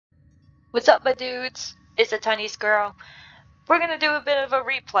What's up, my dudes? It's a Chinese girl. We're gonna do a bit of a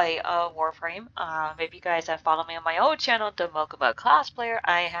replay of Warframe. Maybe you guys have followed me on my old channel, The Mokuba Cosplayer.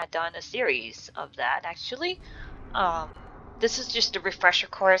 I had done a series of that actually. Um, this is just a refresher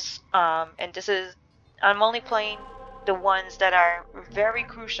course. And I'm only playing the ones that are very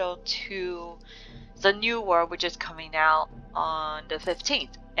crucial to the new war, which is coming out on the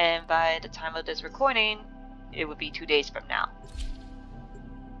 15th. And by the time of this recording, it would be 2 days from now.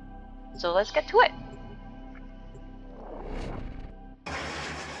 So let's get to it.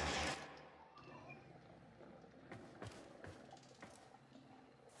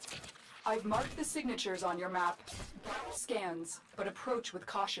 I've marked the signatures on your map. Scans, but approach with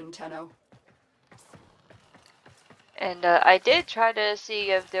caution, Tenno. And I did try to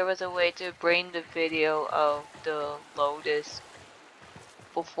see if there was a way to bring the video of the Lotus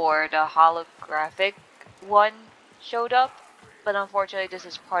before the holographic one showed up, but unfortunately this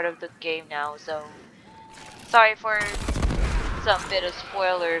is part of the game now, so sorry for some bit of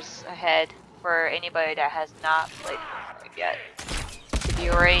spoilers ahead for anybody that has not played it yet. If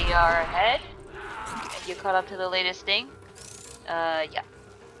you already are ahead and you caught up to the latest thing, yeah.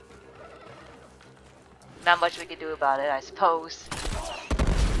 Not much we can do about it, I suppose.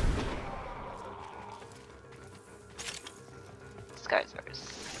 These guys are a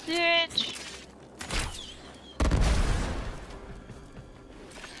cinch.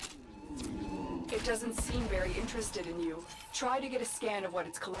 It doesn't seem very interested in you. Try to get a scan of what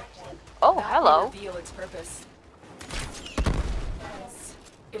it's collecting. Oh, that hello. May reveal its purpose.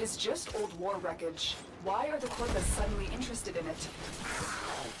 It is just old war wreckage. Why are the Corpus suddenly interested in it?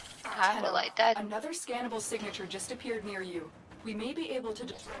 I would like that. Another scannable signature just appeared near you. We may be able to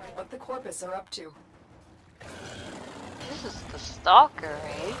determine what the Corpus are up to. This is the Stalker,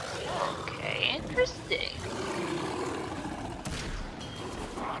 eh? Okay, interesting.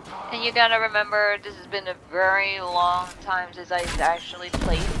 And you gotta remember, this has been a very long time since I've actually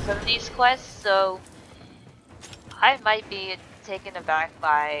played some of these quests, so I might be taken aback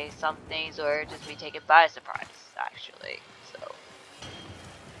by some things or just be taken by surprise, actually. So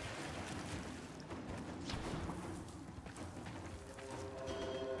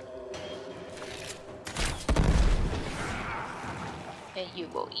and you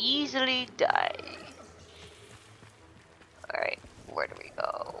will easily die. Alright, where do we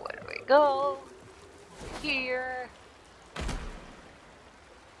go? Where do we go? Here.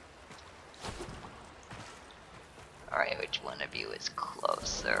 Alright, which one of you is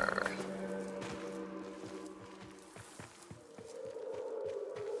closer?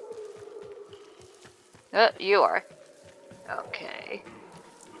 You are. Okay.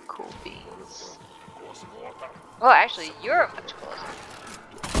 Cool beans. Oh, actually, you're much closer.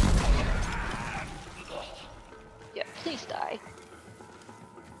 Yeah, please die.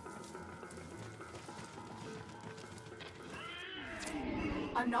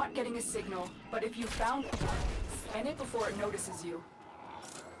 I'm not getting a signal, but if you found it, scan it before it notices you.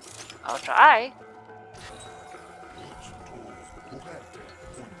 I'll try.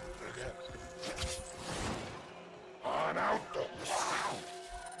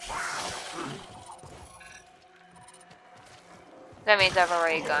 That means I've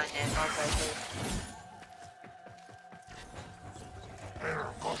already gone in, most likely.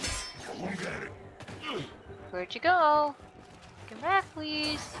 Where'd you go? Come back,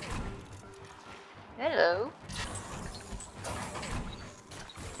 please. Hello.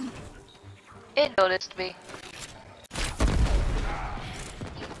 It noticed me.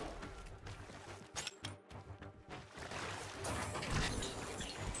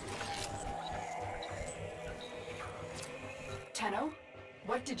 Tenno,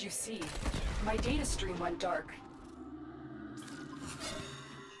 what did you see? My data stream went dark.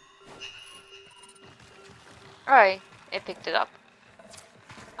 Alright, it picked it up.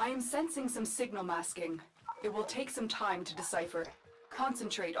 I am sensing some signal masking. It will take some time to decipher.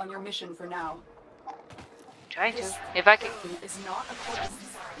 Concentrate on your mission for now. Trying to. If I can. Is not a Corpus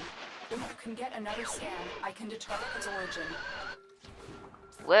design. If you can get another scan, I can determine its origin.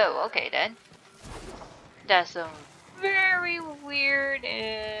 Whoa, okay then. That's some very weird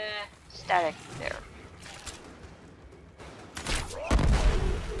static there.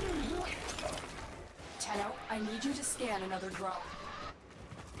 Tenno, I need you to scan another drone.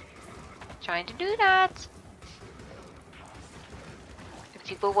 Trying to do that. If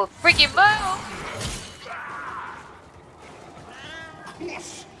people will freaking move!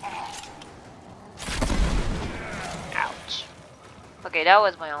 Ouch. Okay, that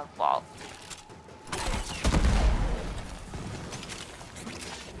was my own fault.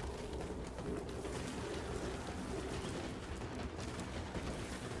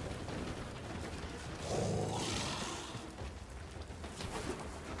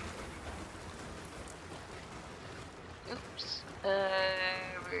 Oh,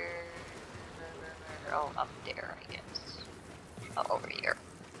 up there, I guess. Oh, over here.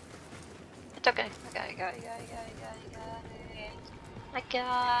 It's okay. I got it. I got it. I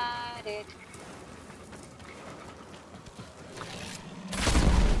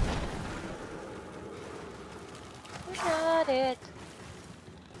got it.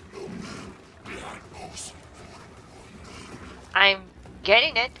 I'm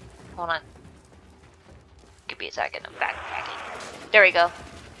getting it. Hold on. Give me a second. I'm backpacking. There we go.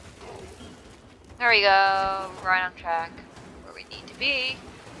 There we go. Right on track. Where we need to be.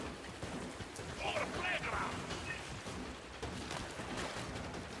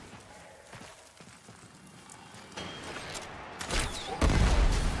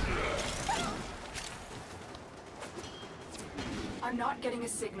 I'm not getting a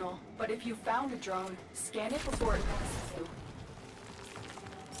signal, but if you found a drone, scan it before it passes you.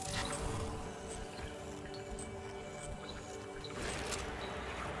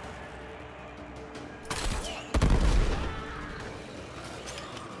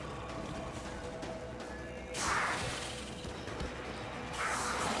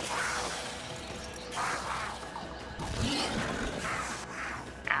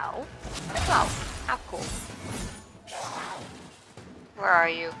 Ow. Oh, how cool. Where are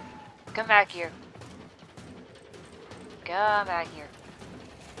you? Come back here. Come back here.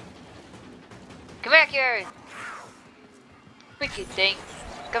 Come back here! Wicked thing.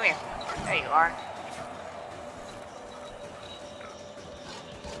 Come here. There you are.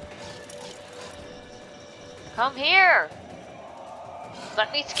 Come here!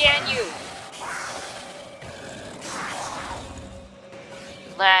 Let me scan you!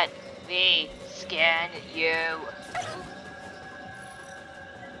 Let me scan you!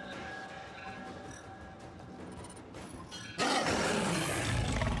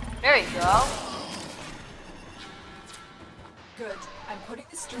 There you go. Good. I'm putting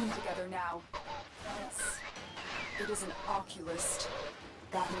the stream together now. Yes. It is an oculist.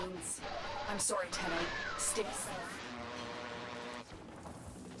 That means... I'm sorry, Tenno. Stay safe.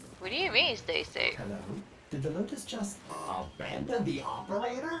 What do you mean, stay safe? Hello? Did the Lotus just abandon the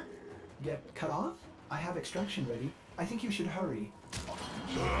operator? Get cut off? I have extraction ready. I think you should hurry.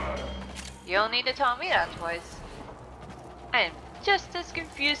 You don't need to tell me that twice. I am just as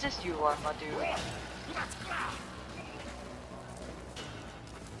confused as you are, my dude.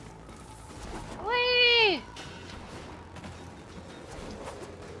 Whee!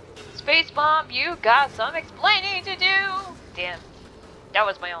 Space Bomb, you got some explaining to do! Damn, that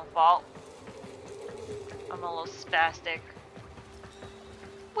was my own fault. I'm a little spastic.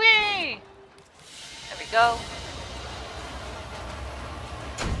 Whee! There we go.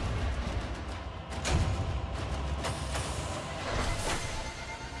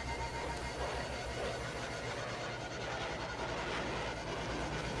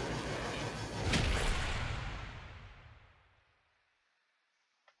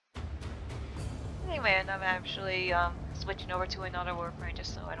 Anyway, and I'm actually switching over to another warframe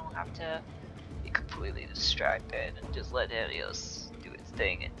just so I don't have to be completely distracted and just let Helios do its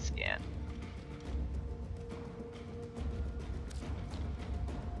thing and scan.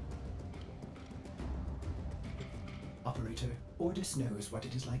 Operator, Ordis knows what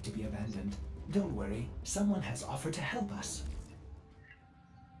it is like to be abandoned. Don't worry, someone has offered to help us.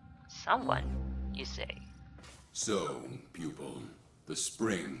 Someone, you say? So, pupil, the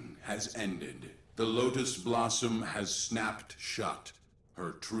spring has ended. The lotus blossom has snapped shut,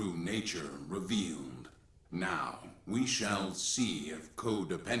 her true nature revealed. Now, we shall see if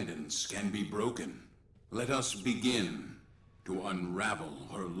codependence can be broken. Let us begin to unravel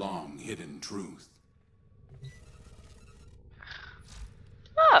her long-hidden truth.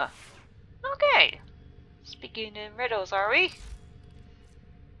 Huh. Okay. Speaking in riddles, are we?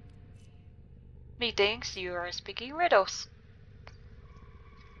 Methinks you are speaking riddles.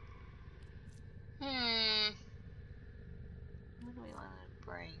 What do we want to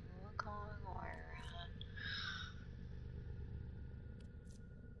bring? Wukong or...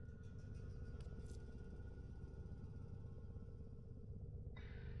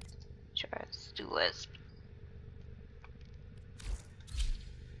 Sure, let's do Wisp.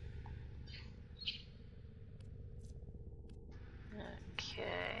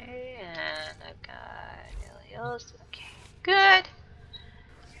 Okay, and I've got Helios. Okay, good.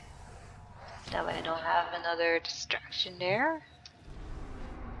 That way I don't have another distraction there.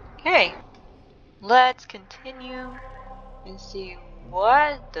 Okay, let's continue and see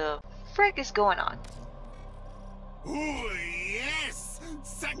what the frick is going on. Ooh, yes!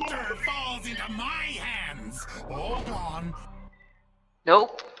 Sector falls into my hands! Hold on.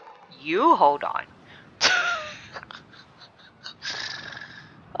 Nope, you hold on.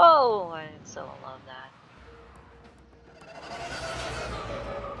 Oh, I so love that.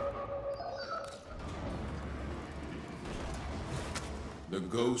 The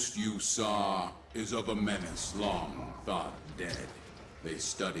ghost you saw is of a menace long thought dead. They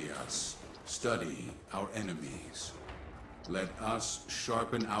study us, study our enemies. Let us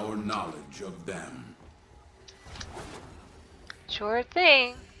sharpen our knowledge of them. Sure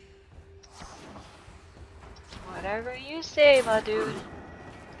thing. Whatever you say, my dude.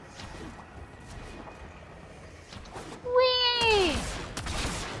 Whee!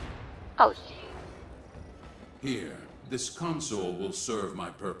 Oh, Here, this console will serve my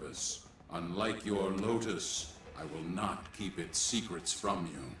purpose. Unlike your Lotus, I will not keep its secrets from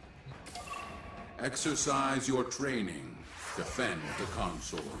you. Exercise your training. Defend the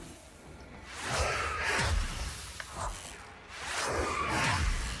console.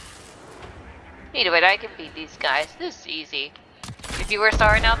 either way, I can beat these guys. This is easy. If you were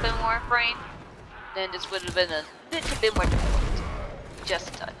starting out in Warframe, then this would have been a little bit more difficult. Just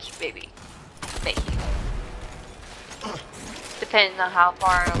a touch, maybe. Maybe. Depending on how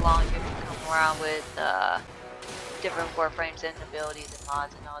far along you can come around with different Warframes and abilities and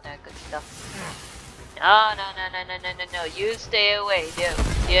mods and all that good stuff. No, no, no, no, no, no, no, no. You stay away, dude.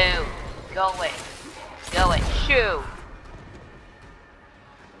 You. Go away. Go away. Shoo.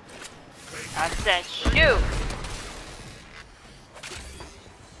 I said shoo.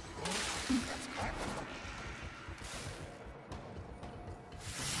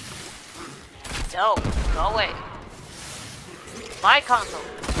 No, go away. My console.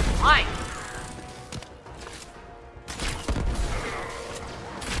 Mine.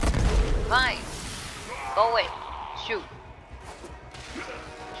 Mine. Go away. Shoot.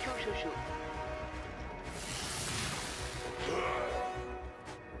 Shoot, shoot, shoot.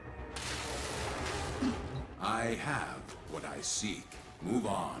 I have what I seek. Move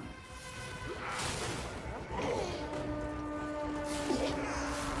on.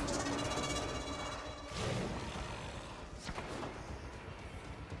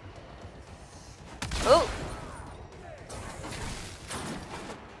 Oh.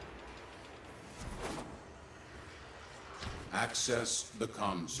 Access the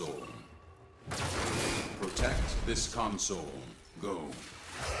console. Protect this console. Go.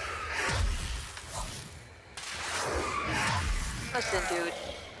 Listen, dude.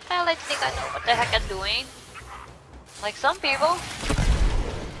 I like to think I know what the heck I'm doing. Like some people.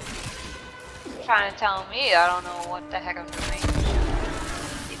 Trying to tell me I don't know what the heck I'm doing.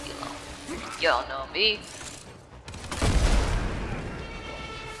 Leave me alone. You don't know me.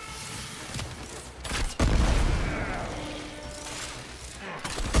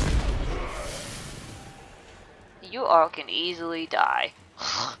 You all can easily die.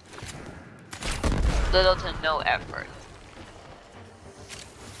 Little to no effort.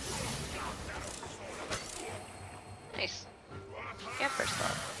 Nice. Yeah, first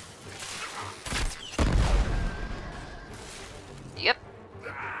love. Yep.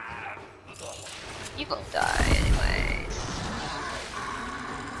 You gonna die anyways.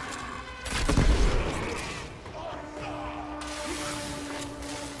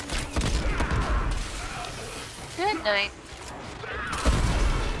 Good night.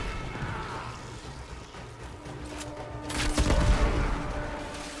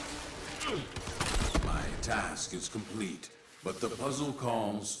 My task is complete, but the puzzle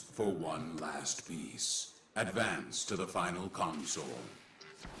calls for one last piece. Advance to the final console.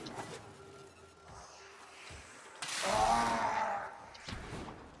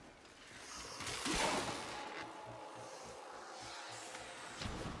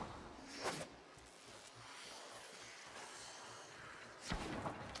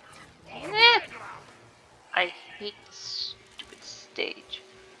 I hate this stupid stage.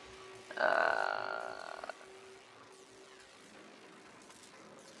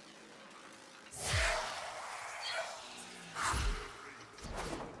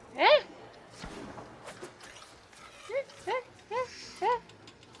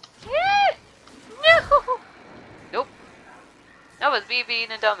 No! Nope. That was me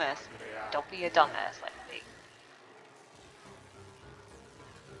being a dumbass. Don't be a dumbass like me.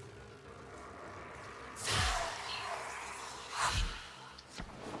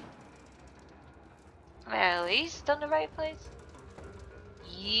 Am I at least on the right place?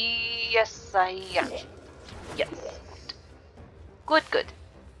 Yes, I am. Yes. Good, good.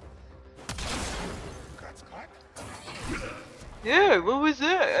 Yeah, what was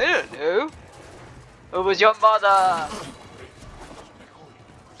that? I don't know. It was your mother.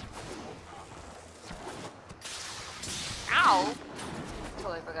 Ow!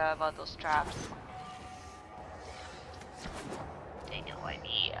 Totally forgot about those traps. absolutely no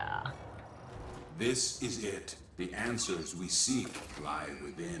idea. This is it. The answers we seek lie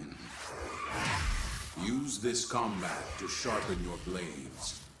within. Use this combat to sharpen your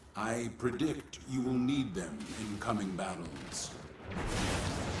blades. I predict you will need them in coming battles.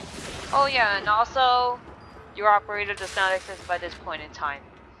 Oh yeah, and also, your operator does not exist by this point in time.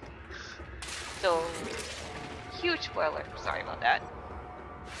 So, huge spoiler. Sorry about that.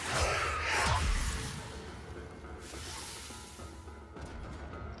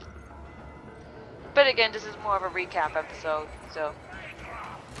 But again, this is more of a recap episode, so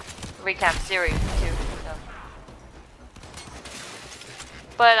recap series too. So.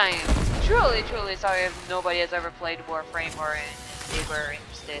 But I am truly, truly sorry if nobody has ever played Warframe or if they were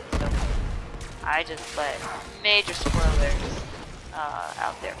interested. So I just let major spoilers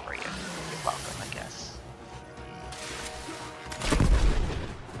out there for you. You're welcome, I guess.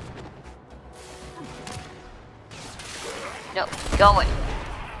 No, go away.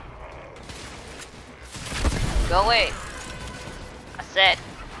 Go away. I said,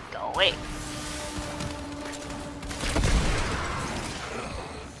 go away.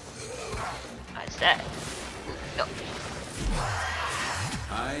 I said, no.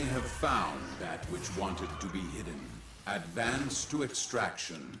 I have found that which wanted to be hidden. Advance to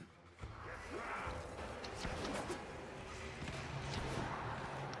extraction.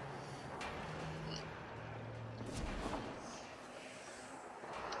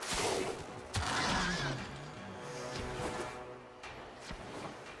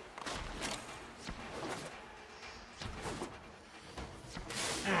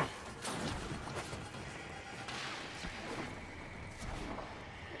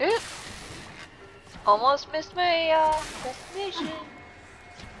 Oop. Almost missed my destination.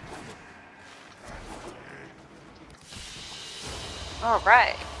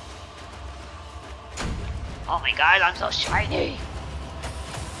 Alright. Oh my god, I'm so shiny.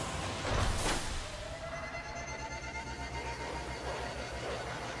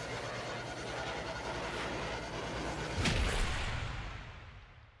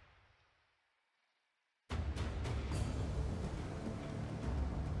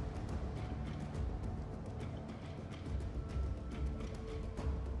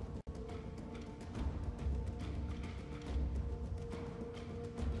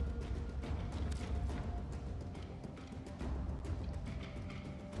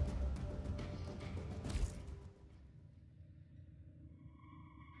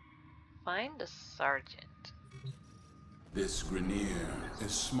 Find the sergeant. This Grenier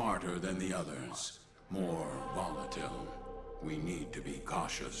is smarter than the others, more volatile. We need to be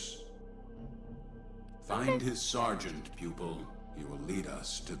cautious. Find his sergeant, pupil. He will lead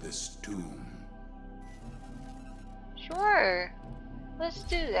us to this tomb. Sure. Let's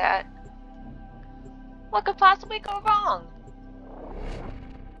do that. What could possibly go wrong?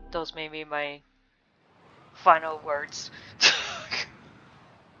 Those may be my final words.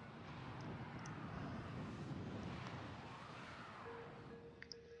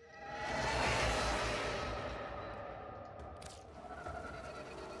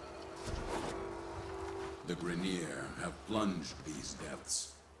 The Grenier have plunged these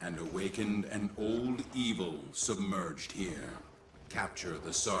depths and awakened an old evil submerged here. Capture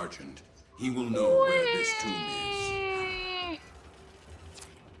the sergeant. He will know where this tomb is.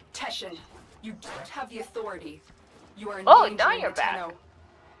 Teshin, you don't have the authority. You are Oh, endangering now you're the back. Tenno.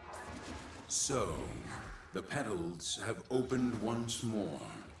 So, the petals have opened once more.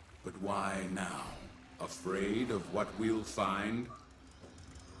 But why now? Afraid of what we'll find?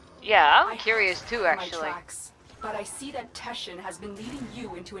 Yeah, I I'm curious have too, my actually. tracks, but I see that Teshin has been leading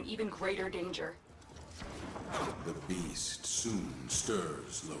you into an even greater danger. The beast soon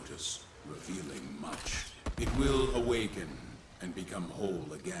stirs, Lotus, revealing much. It will awaken and become whole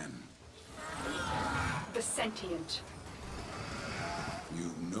again. The sentient.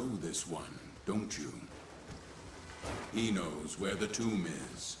 You know this one, don't you? He knows where the tomb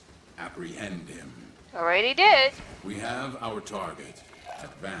is. Apprehend him. Already did. We have our target.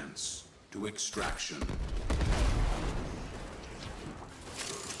 Advance to extraction.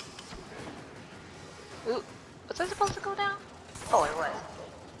 Ooh, was I supposed to go down? Oh, it was.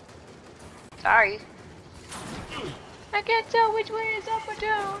 Sorry. I can't tell which way is up or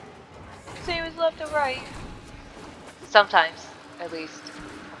down. Same as left or right. Sometimes, at least.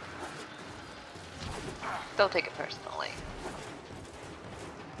 Don't take it personally.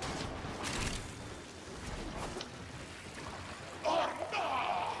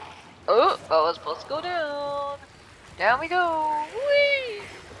 Oh, I was supposed to go down. Down we go. Whee!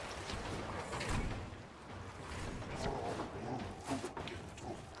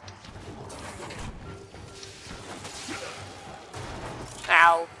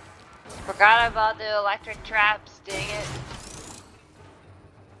 Forgot about the electric traps, dang it.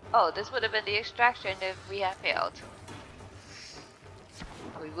 Oh, this would have been the extraction if we had failed.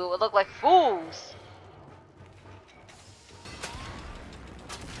 We would look like fools.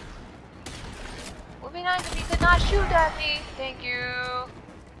 Would be nice if you could not shoot at me. Thank you.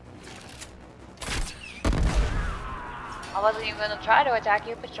 I wasn't even gonna try to attack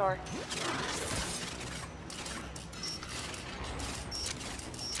you, but sure.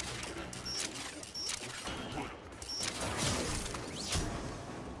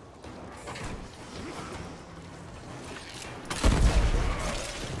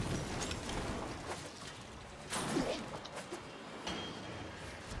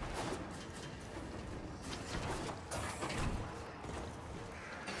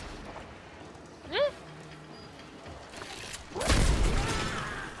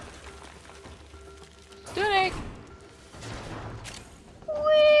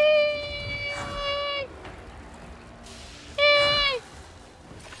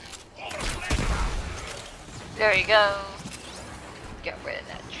 There you go. Get rid of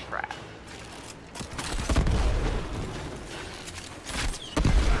that trap.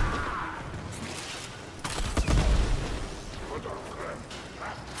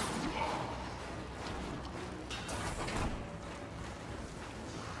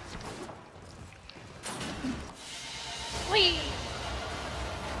 Whee!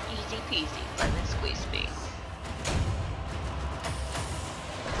 Easy peasy, lemon squeeze me.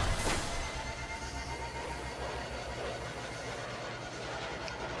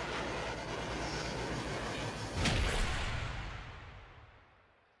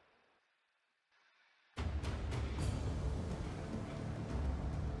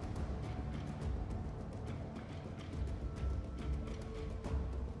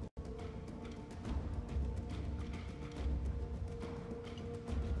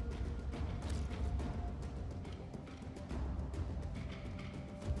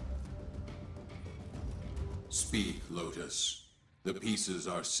 Speak, Lotus. The pieces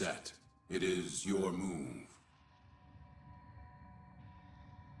are set. It is your move.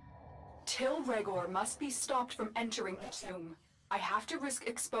 Till Regor must be stopped from entering the tomb. I have to risk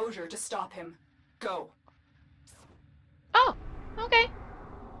exposure to stop him. Go. Oh, okay.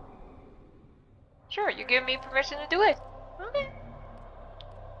 Sure, you give me permission to do it. Okay.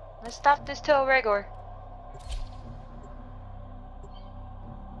 Let's stop this till Regor.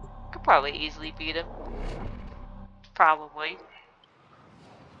 Could probably easily beat him. Probably.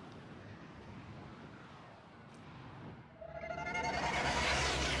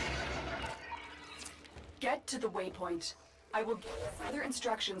 Get to the waypoint. I will give further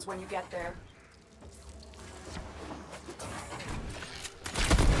instructions when you get there.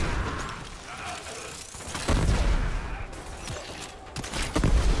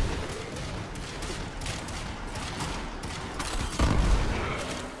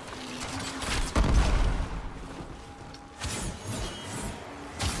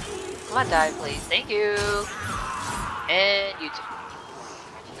 Come on, die, please. Thank you. And you too.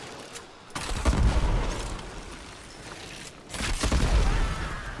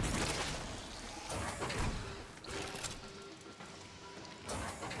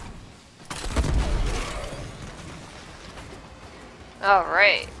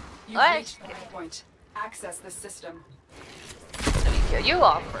 Alright. You've reached the waypoint. Access the system. Let me kill you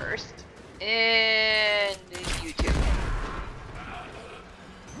off first. And you too.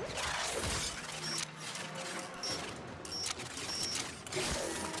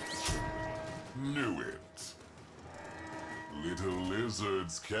 Knew it. Little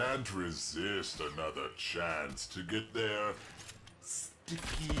lizards can't resist another chance to get their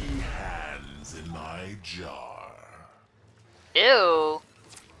sticky hands in my jar. Ew.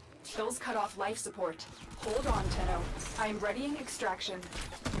 Bill's cut off life support. Hold on, Tenno. I am readying extraction.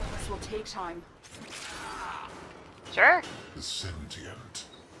 This will take time. Sure. The sentient,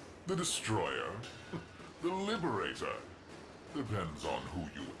 the destroyer, the liberator. Depends on who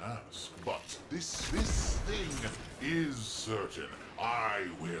you ask, but this thing is certain. I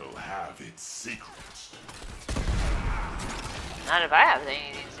will have its secret. Not if I have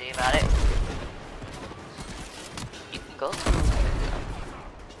anything to say about it. You can go through.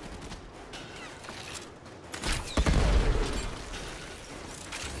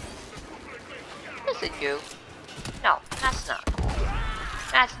 Listen, you. No, that's not cool.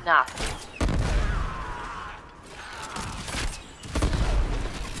 That's not cool.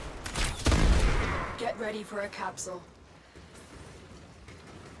 Get ready for a capsule.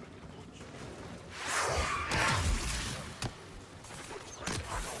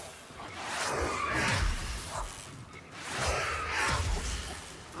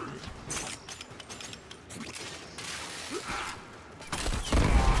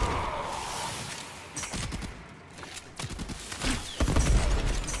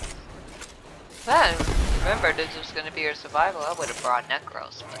 Man, remember this was gonna be your survival. I would have brought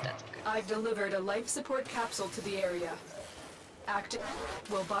Necros, but that's okay. I've delivered a life support capsule to the area. Active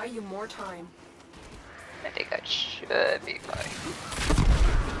will buy you more time. I think I should be fine.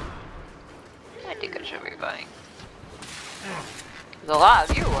 I think I should be fine. A lot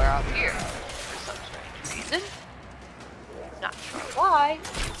of you are up here for some strange reason. Not sure why.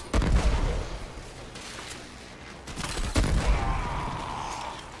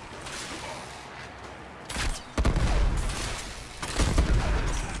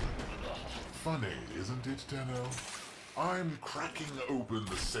 Funny, isn't it, Tenno? I'm cracking open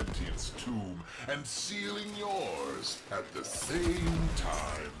the sentience tomb and sealing yours at the same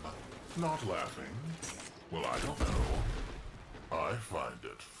time. Not laughing? Well, I don't know. I find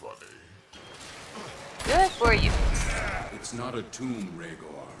it funny. Good for you. It's not a tomb,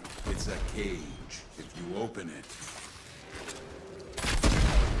 Rhaegar. It's a cage. If you open it,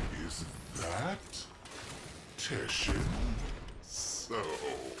 Is that Teshin? So...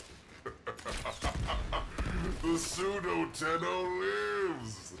 the pseudo-Tenno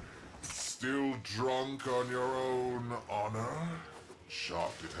lives! Still drunk on your own honor?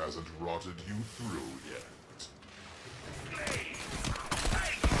 Shocked it hasn't rotted you through yet.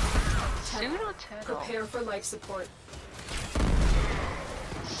 Pseudo-Tenno. Prepare for life support.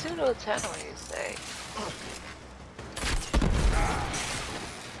 Pseudo-Tenno, you say?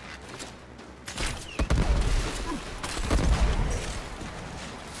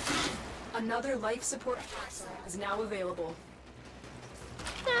 Another life support capsule is now available.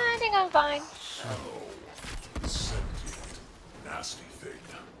 I think I'm fine. So, the sentient, nasty thing,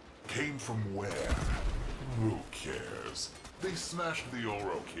 came from where? Who cares? They smashed the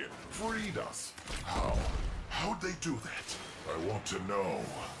Orokin, freed us. How? How'd they do that? I want to know.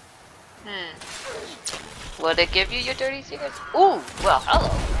 Will it give you your dirty secrets? Ooh, well,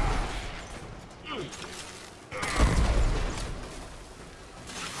 hello.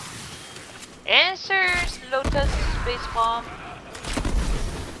 Answers, Lotus Space Bomb.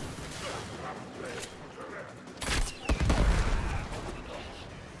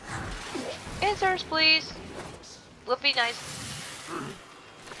 Answers, please. Would be nice.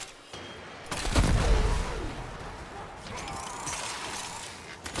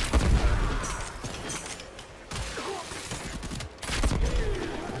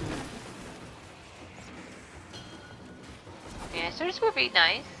 Answers would be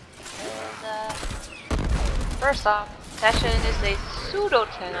nice. And, first off, Teshin is a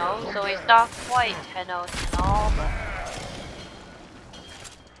pseudo-Tenno, so he's not quite Tenno, but...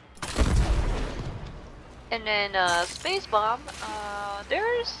 And then, Space Bomb,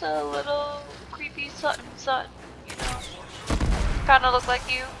 there's a little creepy something, you know? Kinda look like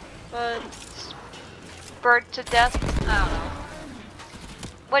you, but burnt to death? I don't know.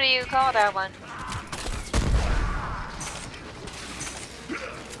 What do you call that one?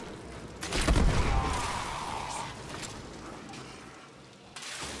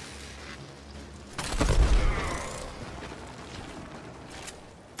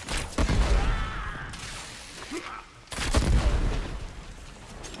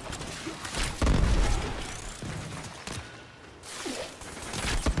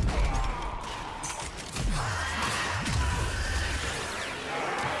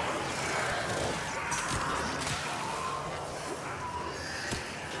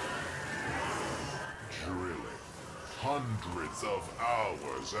 Hundreds of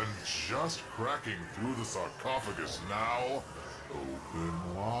hours and just cracking through the sarcophagus now.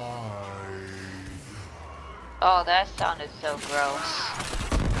 Open wide. Oh, that sounded so gross.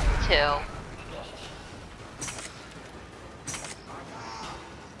 Too.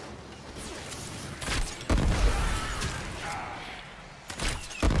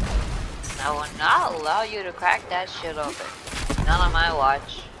 I will not allow you to crack that shit open. Not on my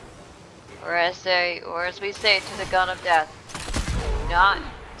watch. Or as we say to the gun of death, not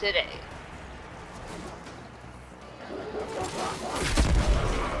today.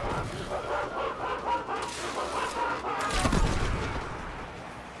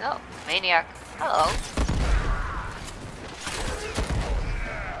 No, maniac. Hello.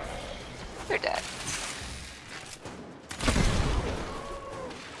 You're dead.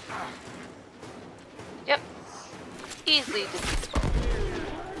 Yep. Easily defeatable.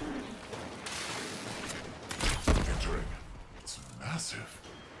 Entering. It's massive.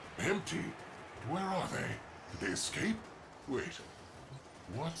 Empty. Where are they? Did they escape? Wait.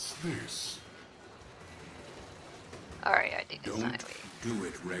 What's this? Alright, I think it's time don't we... do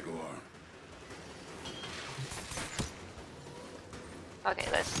it, Rhaegar. Okay,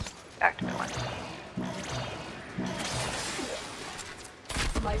 let's back to my one.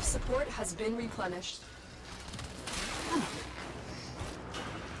 Life support has been replenished.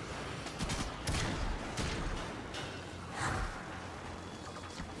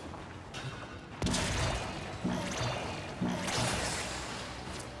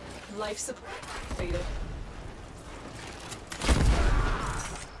 Life support faded.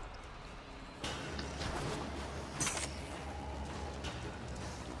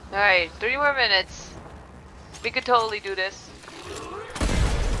 Alright, 3 more minutes. We could totally do this.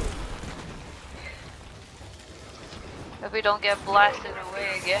 If we don't get blasted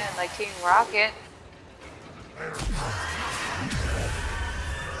away again like Team Rocket.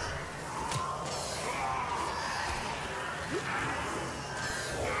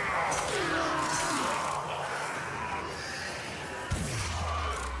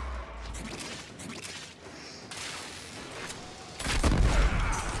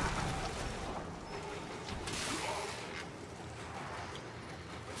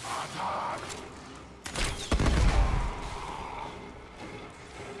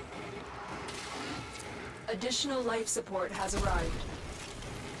 Additional life support has arrived.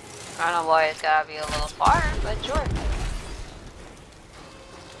 I don't know why it's gotta be a little far, but sure.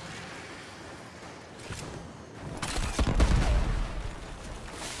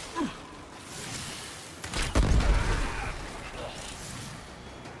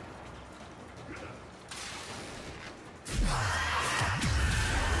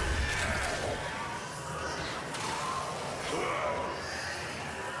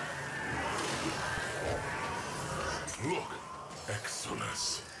 Look,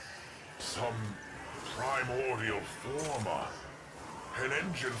 Exodus. Some primordial form, an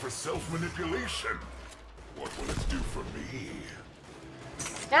engine for self-manipulation. What will it do for me?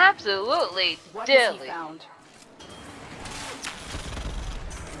 Absolutely What has he dilly. found?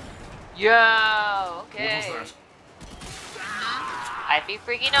 Yo, okay. What was I'd be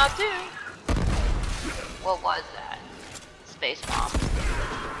freaking out too. What was that? Space Mom.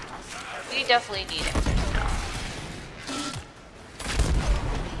 We definitely need answers now.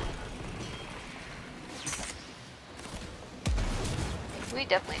 We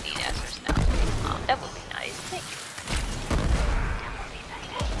definitely need answers now, Space Mom. That would be nice. Thank you. That would be nice.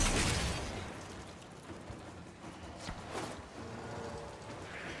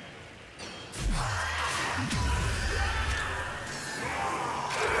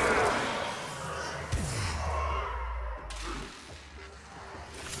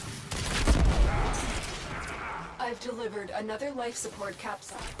 I've delivered another life support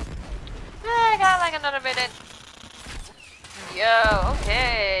capsule. I got like another minute. Yo,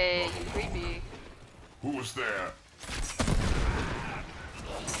 okay. You creepy. Who was there?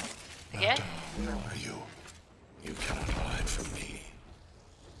 Again? Who are you? You cannot hide from me.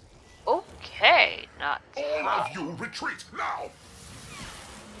 Okay, not All of you retreat now!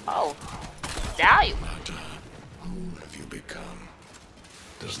 Oh, now you. Natah, who have you become?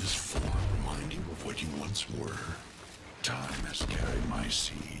 Does this form remind you of what you once were? Time has carried my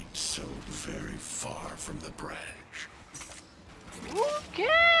seed so very far from the branch.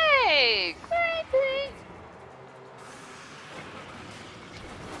 Okay, creepy.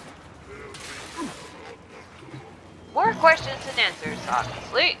 More questions than answers,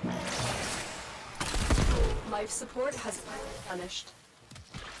 obviously. Life support has been replenished.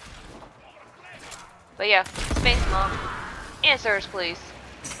 But yeah, Space Mom, answers please.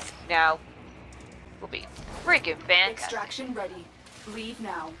 Now, will be freaking fantastic. Extraction ready. Leave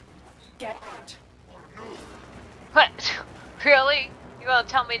now. Get out. What? Really? You gonna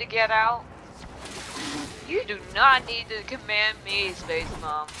tell me to get out? You do not need to command me, Space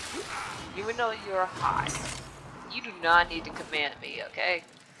Mom. Even though you're hot, you do not need to command me, okay?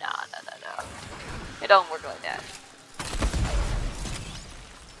 No. It don't work like that.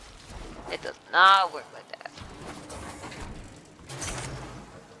 It does not work like that.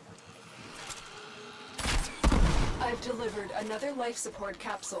 I've delivered another life support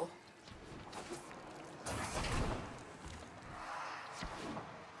capsule.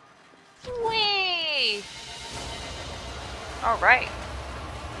 Whee! Alright.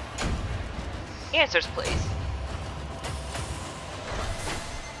 Answers, please.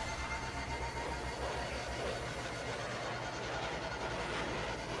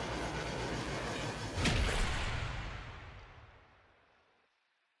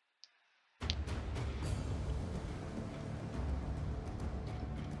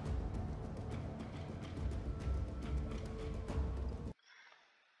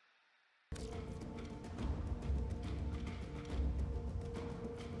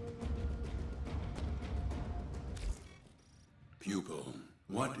 Pupil,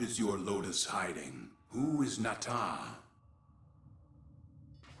 what is your lotus hiding? Who is Natah?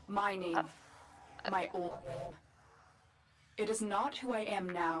 My name. My old name. It is not who I am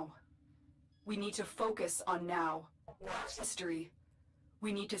now. We need to focus on now. Not history.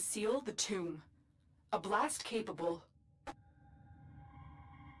 We need to seal the tomb. A blast capable.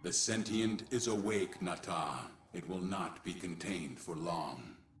 The sentient is awake, Natah. It will not be contained for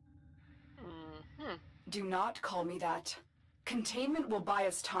long. Do not call me that. Containment will buy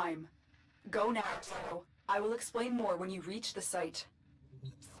us time. Go now, Tenno. I will explain more when you reach the site.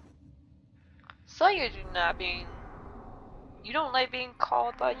 So you don't like being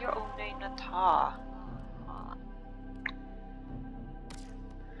called by your own name, Natah.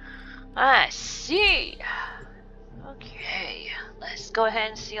 I see. Okay, let's go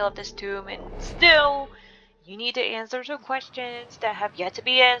ahead and seal up this tomb, and still, you need to answer some questions that have yet to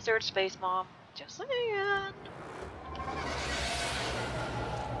be answered, Space Mom. Just saying.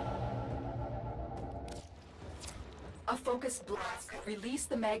 A focused blast could release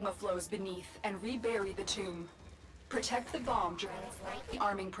the magma flows beneath and rebury the tomb. Protect the bomb during its lengthy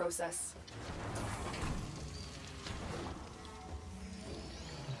arming process.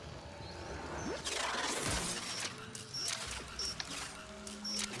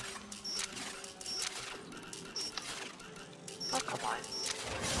 Oh, come on.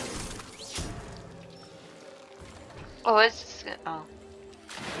 Oh, it's... oh.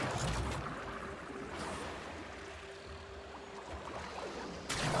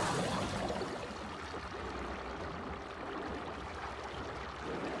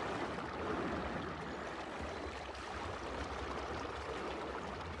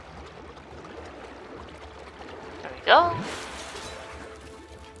 There we go.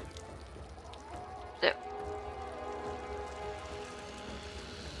 There.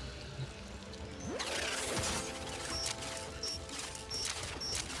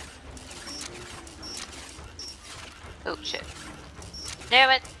 Oh shit. Damn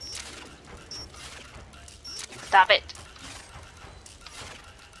it! Stop it!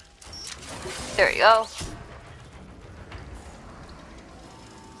 There you go.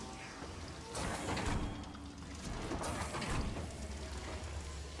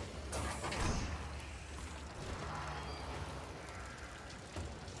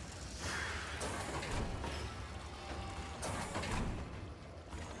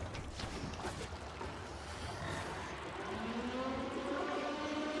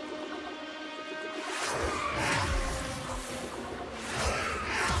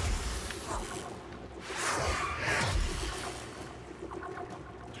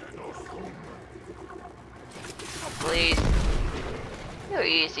 Please. You're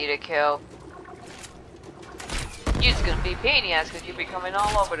easy to kill. You're just gonna be a pain in the ass because you'll be coming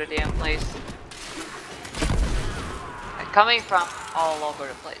all over the damn place. And coming from all over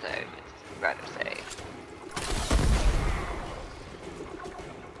the place, I would rather say.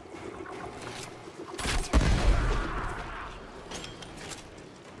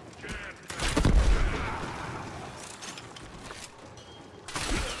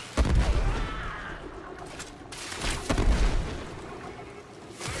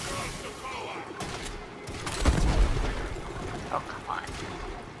 Oh, come on.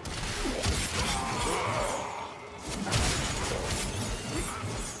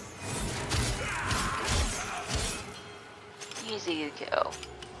 Easy to kill.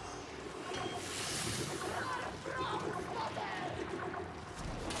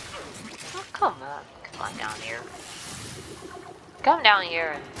 Oh, come on. Come on down here. Come down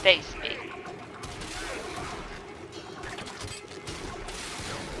here and face me.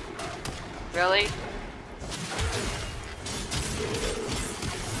 Really?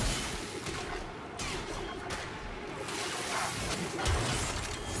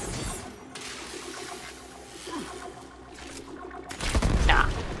 Nah.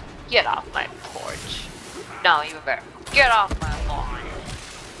 Get off my porch. No, you better get off my lawn.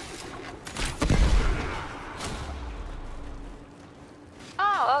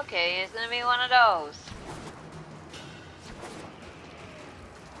 Oh, okay. It's gonna be one of those.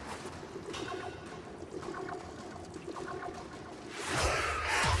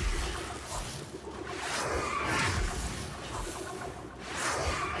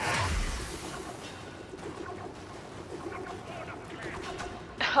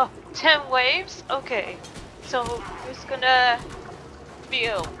 Oh, 10 waves? Okay. So, it's gonna be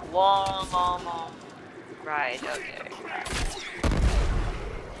a long ride. Okay.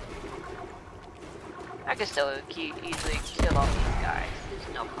 I can still easily kill all these guys.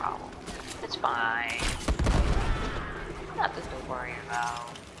 There's no problem. It's fine. Nothing to worry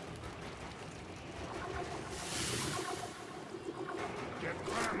about.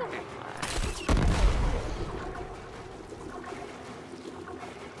 It'll be fine.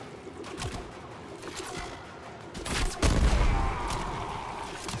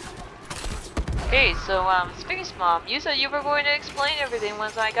 Okay, so Space Mom, you said you were going to explain everything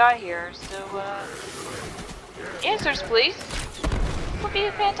once I got here, so answers please. Would be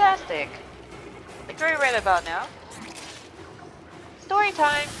fantastic. Like right about now. Story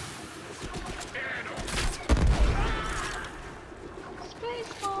time.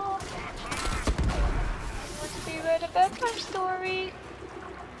 Space Mom. Want to be read a bedtime story?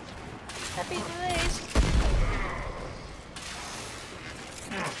 Happy nice.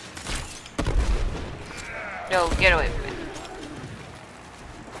 No, get away from me.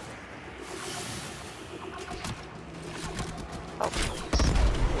 Oh,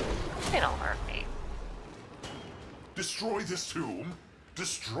 please. They don't hurt me. Destroy this tomb?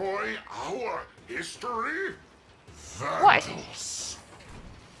 Destroy our history? What? Vandals.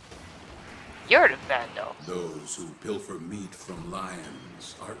 You're the vandal. Those who pilfer meat from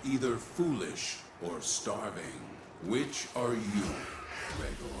lions are either foolish or starving. Which are you,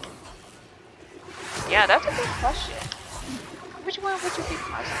 Gregor? Yeah, that's a good question. Which one would you be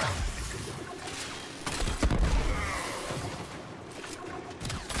positive?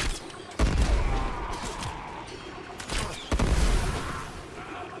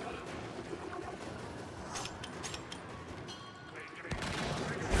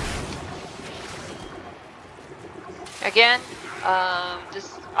 Again,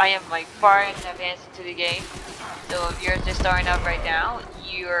 I am like far in advance into the game, so if you're just starting out right now,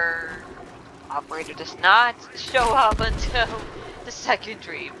 your operator does not show up until the second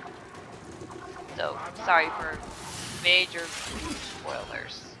dream. So, sorry for major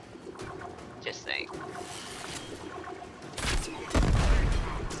spoilers. Just saying.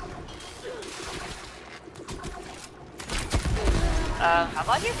 How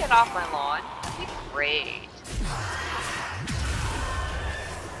about you get off my lawn? That'd be great.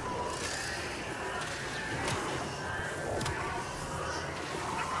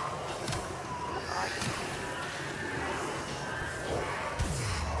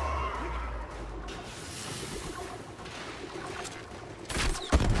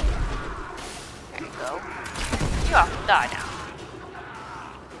 There you go. You have to die now.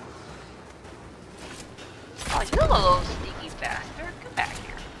 Oh, you little sneaky bastard. Come back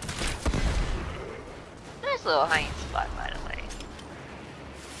here. Nice little hiding spot, by the way.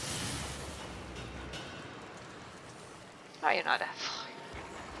 Oh, you're not that far.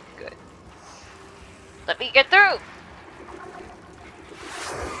 Good. Let me get through!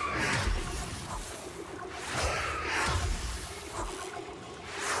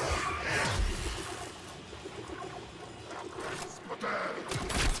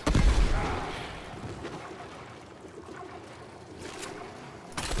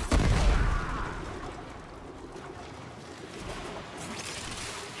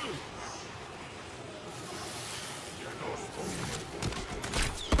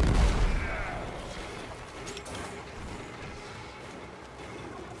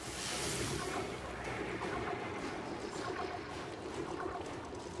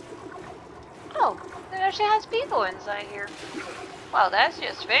 Oh, it actually has people inside here. Wow, that's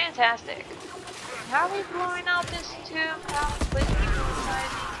just fantastic. How are we blowing out this tomb out with people inside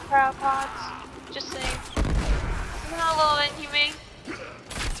these crowd pods? Just saying. Isn't that a little inhumane?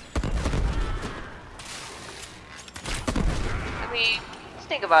 I mean, let's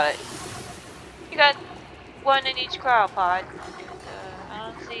think about it. You got one in each crowd pod. And,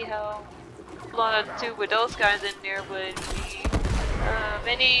 I don't see how blowing up the tube with those guys in there would be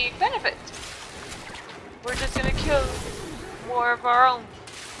any benefit. We're just gonna kill more of our own.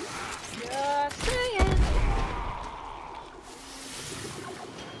 Just saying.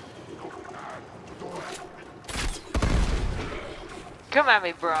 Come at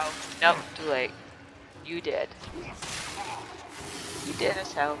me, bro. Nope, too late. You did. You did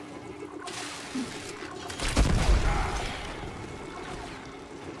as hell.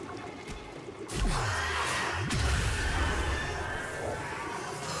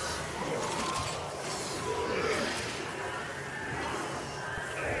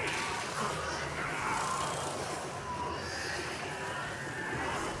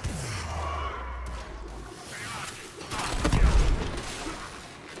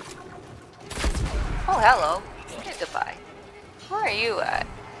 Oh, hello. Okay, goodbye. Where are you at?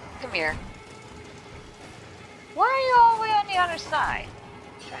 Come here. Why are you all the way on the other side?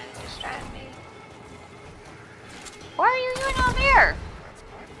 Trying to distract me. Why are you even on there?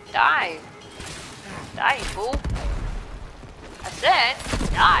 Die. Die, you fool. I said,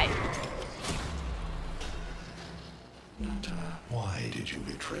 die. Natah, why did you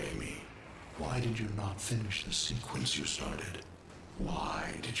betray me? Why did you not finish the sequence you started?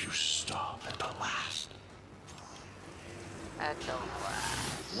 Why did you stop at the last? At the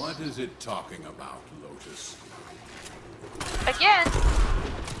last. What is it talking about, Lotus? Again,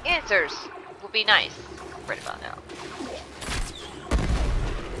 answers will be nice right about now.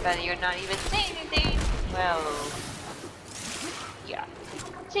 But you're not even saying anything. Well, yeah.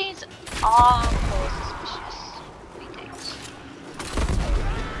 Seems awful suspicious. What do you think?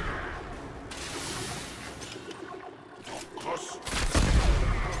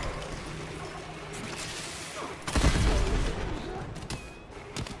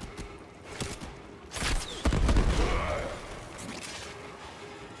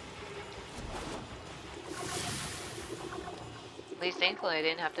 At least thankfully I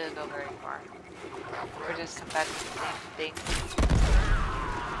didn't have to go very far. Or just come back to the same thing.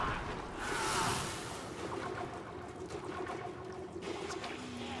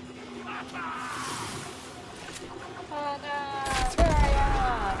 Oh no!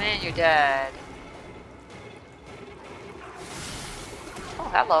 There man, you're dead.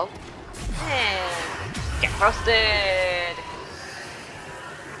 Oh, hello. And get roasted!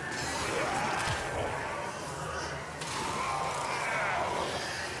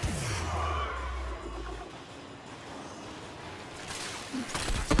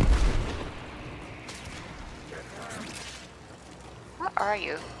 What are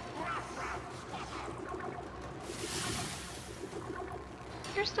you?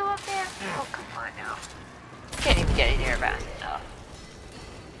 You're still up there? Oh, come on now. Can't even get in here fast enough.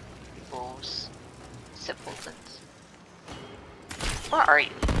 Fools. Simpletons. Where are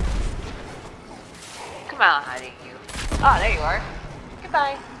you? Come on, hiding you. Oh, there you are.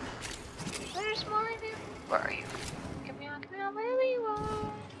 Goodbye. There's more of you. Where are you? Come on, wherever you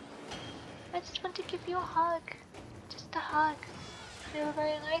are. I just want to give you a hug. Just a hug.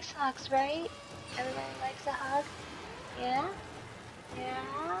 Everybody likes hugs, right? Everybody likes a hug? Yeah?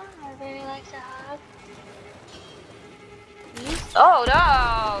 Yeah? Everybody likes a hug? Oh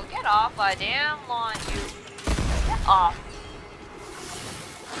no! Get off my damn lawn, you! Get off!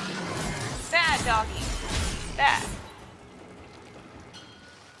 Bad doggy! Bad!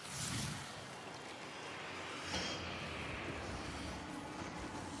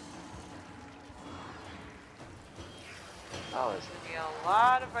 Oh, there's gonna be a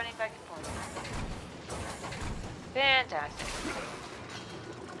lot of running back and forth. Fantastic.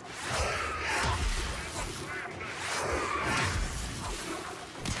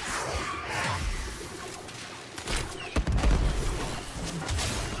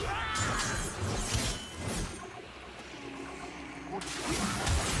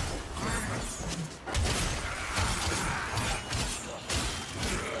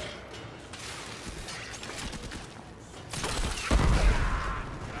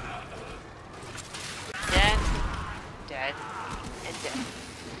 Dead, and dead.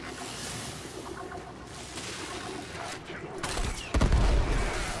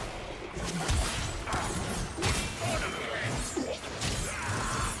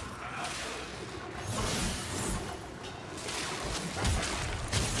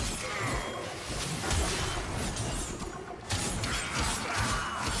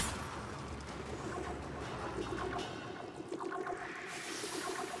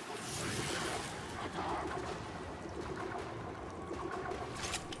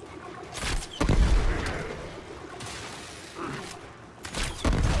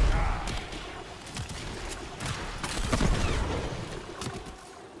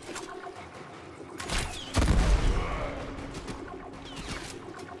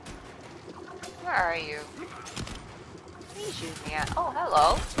 Where are you? What are you shooting me at? Oh,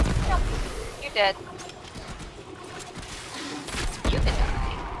 hello. Yep. You're dead. You can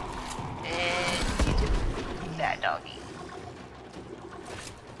die. And you too. Bad doggy.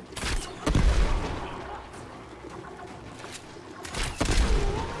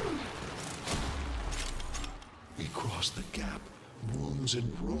 We crossed the gap, wounds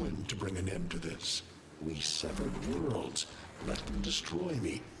and ruin to bring an end to this. We severed worlds. Let them destroy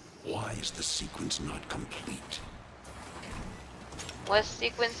me. Why is the sequence not complete? What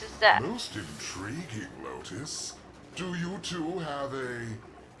sequence is that? Most intriguing, Lotus. Do you two have a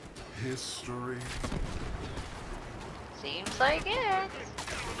history? Seems like it.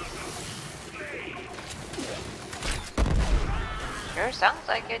 Sure sounds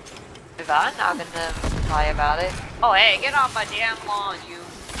like it. If I'm not gonna lie about it. Oh hey, get off my damn lawn, you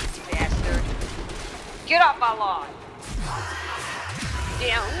bastard. Get off my lawn.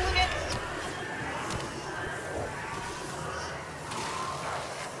 Damn hooligans.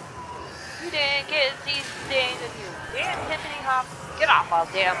 You didn't get to see things and you damn hippity hop. Get off my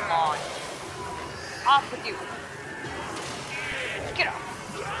damn lawn. Off with you. Get off.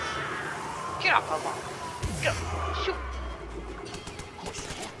 Get off my lawn. Get off. Shoot.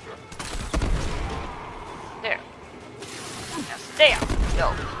 Stay out. Yo,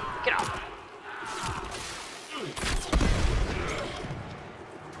 get off.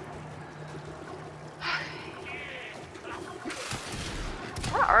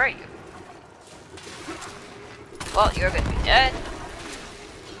 Where are you? Well, you're gonna be dead.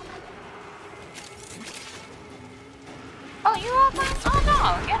 Oh, you off my... Oh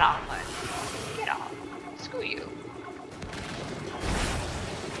no, get off my... Get off. Screw you.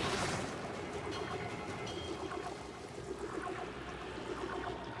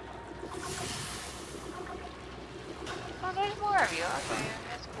 Oh, there's more of you. Okay,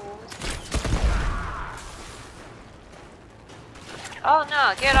 that's cool. Oh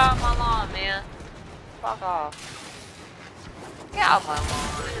no, get off my lawn, man. Fuck off. Get off my lawn.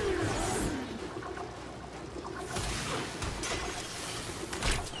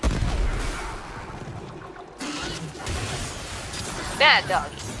 Bad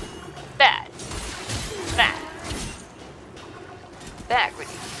doggy. Bad. Bad. Bad with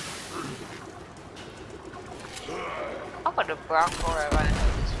you. I'm gonna block for it right now.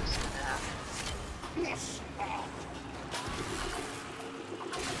 This was gonna happen.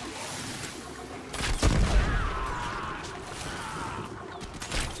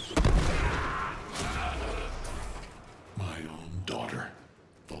 My own daughter.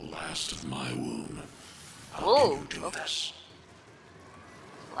 The last of my womb. How Ooh, can you do this?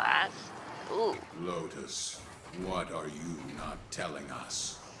 Last. Ooh. Lotus, what are you not telling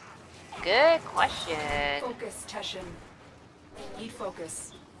us? Good question. Focus, Teshin. Need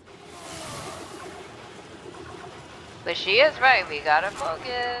focus. But she is right, we gotta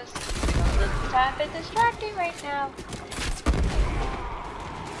focus. This time is distracting right now.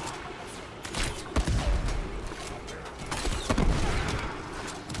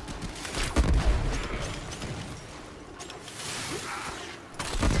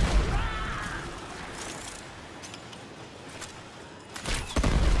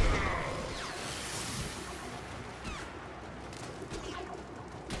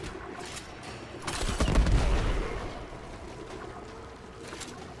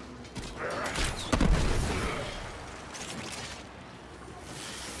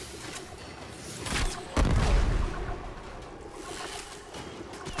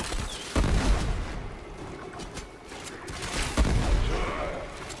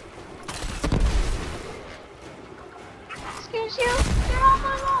 Excuse you? Get off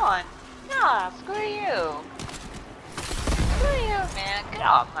my lawn. Nah, screw you. Screw you, man. Get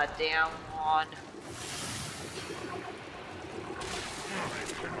off my damn lawn.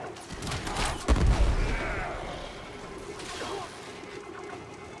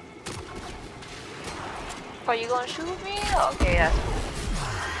 Are you gonna shoot me? Okay, that's cool.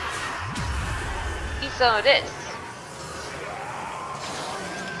 Eat some of this.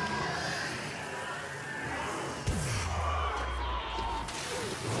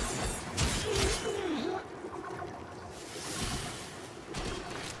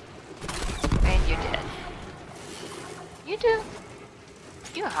 And you're dead. You do?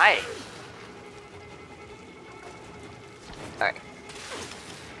 You hiding. Alright.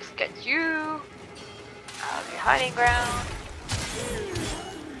 Let's get you out of your hiding ground.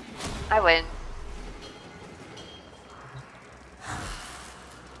 I win.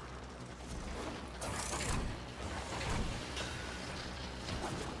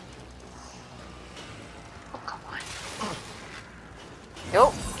 Oh, come on.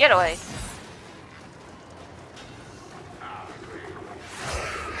 Yo, get away.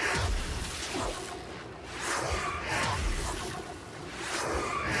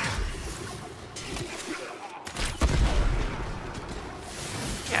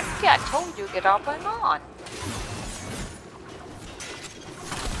 Yeah, I told you get off my lawn.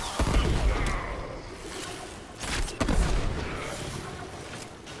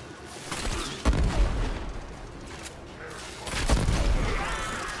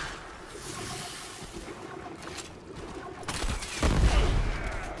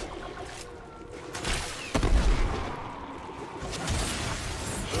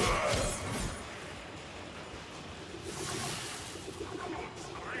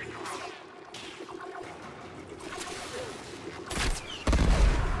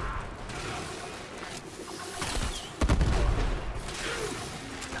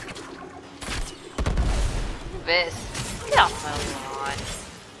 This. Get off my lawn.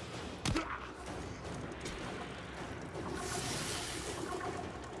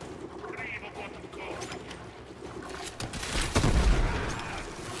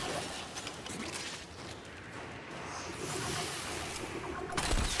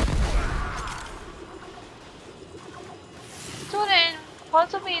 So then,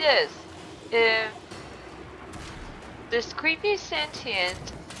 puzzle me this. If This creepy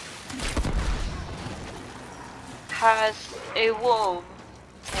sentient has a womb,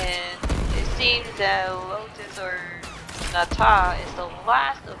 and it seems that Lotus or Natah is the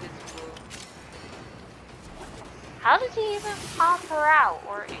last of its womb. How does he even pop her out,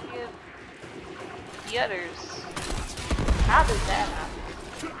 or any of the others? How does that happen?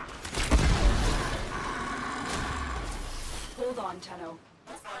 Hold on, Tenno.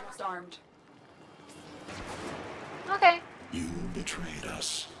 Almost armed. Okay. You betrayed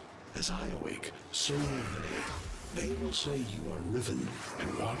us. As I awake, so will they. They will say you are Riven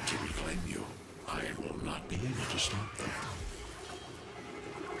and want to reclaim you. I will not be able to stop them.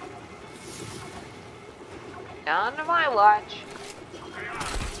 Not under my watch.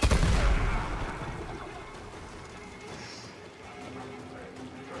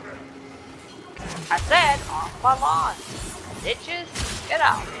 I said, off my lawn. Bitches, get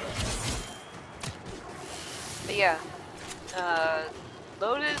out. But yeah,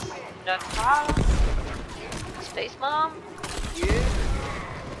 Lotus, Natah, Space Mom, you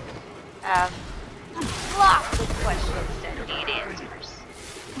have lots of questions that need answers.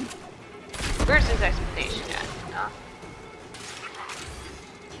 Where's his explanation at? Huh?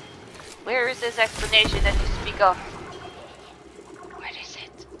 Where is this explanation that you speak of? Where is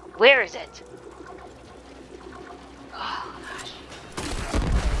it? Where is it? Oh gosh.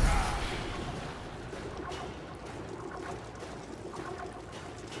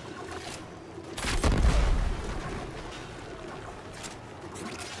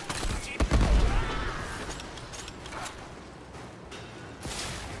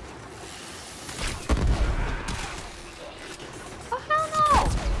 Oh hell no!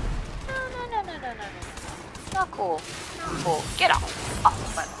 No. Not cool. Not cool. Get off.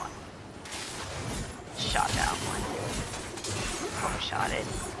 Off my lawn. Shot that one. Shot it.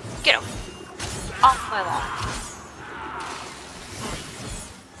 Get him! Off my lawn.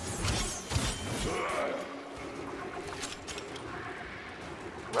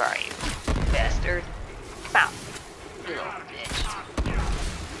 Where are you, bastard? Come out, you little bitch.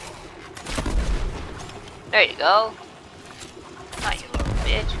 There you go. Not you little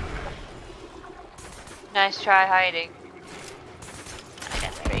bitch. Nice try hiding. I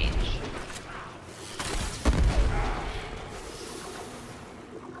got the range.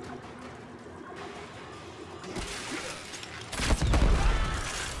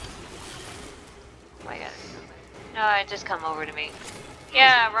 No, just come over to me.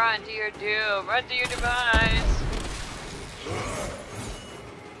 Yeah, run to your doom. Run to your demise.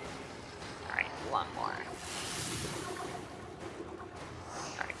 Alright, one more.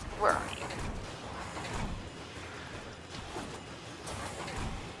 Alright, where are you?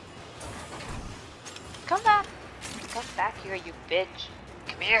 Come back. Come back here, you bitch.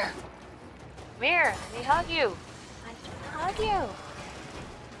 Come here. Come here. Let me hug you. I just want to hug you.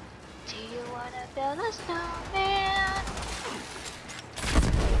 Do you want to build a snowman?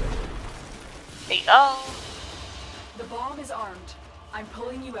 There you go. The bomb is armed. I'm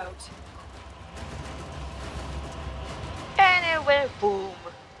pulling you out. And it went boom.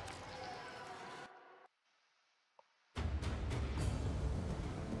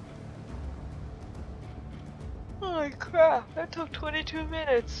 Holy crap, that took 22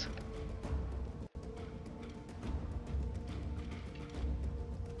 minutes.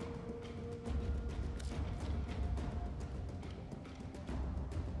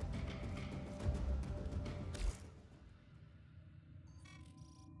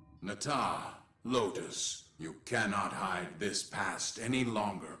 Natah, Lotus, you cannot hide this past any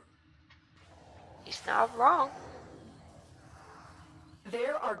longer. He's not wrong.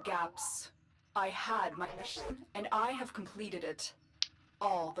 There are gaps. I had my mission, and I have completed it.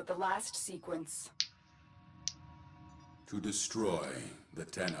 All but the last sequence. To destroy the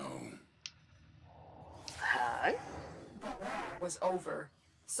Tenno. Huh? Was over,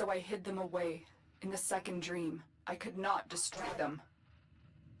 so I hid them away. In the second dream, I could not destroy them.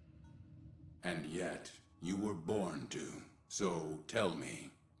 And yet, you were born to. So tell me,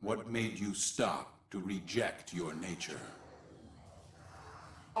 what made you stop to reject your nature?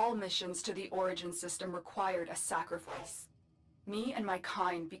 All missions to the Origin system required a sacrifice. Me and my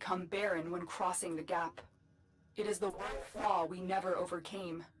kind become barren when crossing the gap. It is the one flaw we never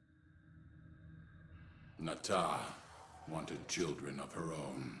overcame. Natah wanted children of her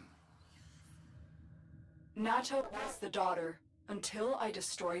own. Natah was the daughter, until I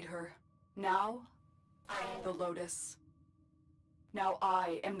destroyed her. Now, I am the Lotus. Now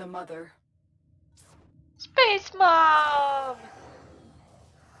I am the mother. Space Mom!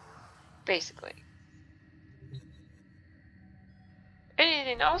 Basically.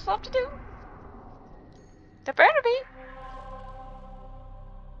 Anything else left to do? There better be.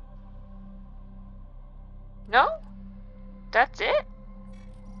 No? That's it?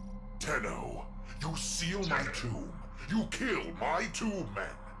 Tenno, you seal my tomb. You kill my two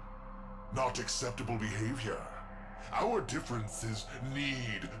men. Not acceptable behavior. Our differences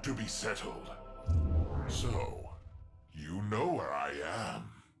need to be settled. So, you know where I am.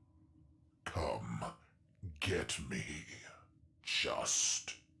 Come, get me.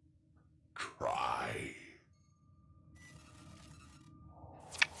 Just try.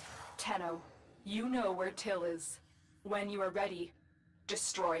 Tenno, you know where Till is. When you are ready,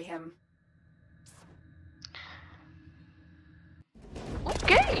 destroy him.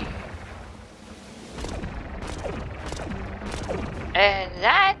 Okay. And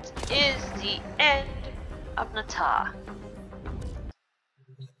that is the end of Natah.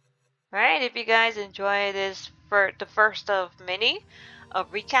 Alright, if you guys enjoy this for the first of many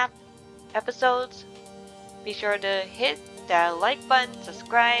recap episodes, be sure to hit that like button,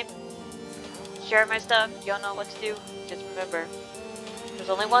 subscribe, share my stuff. Y'all know what to do. Just remember, there's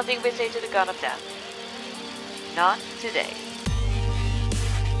only one thing we say to the god of death. Not today.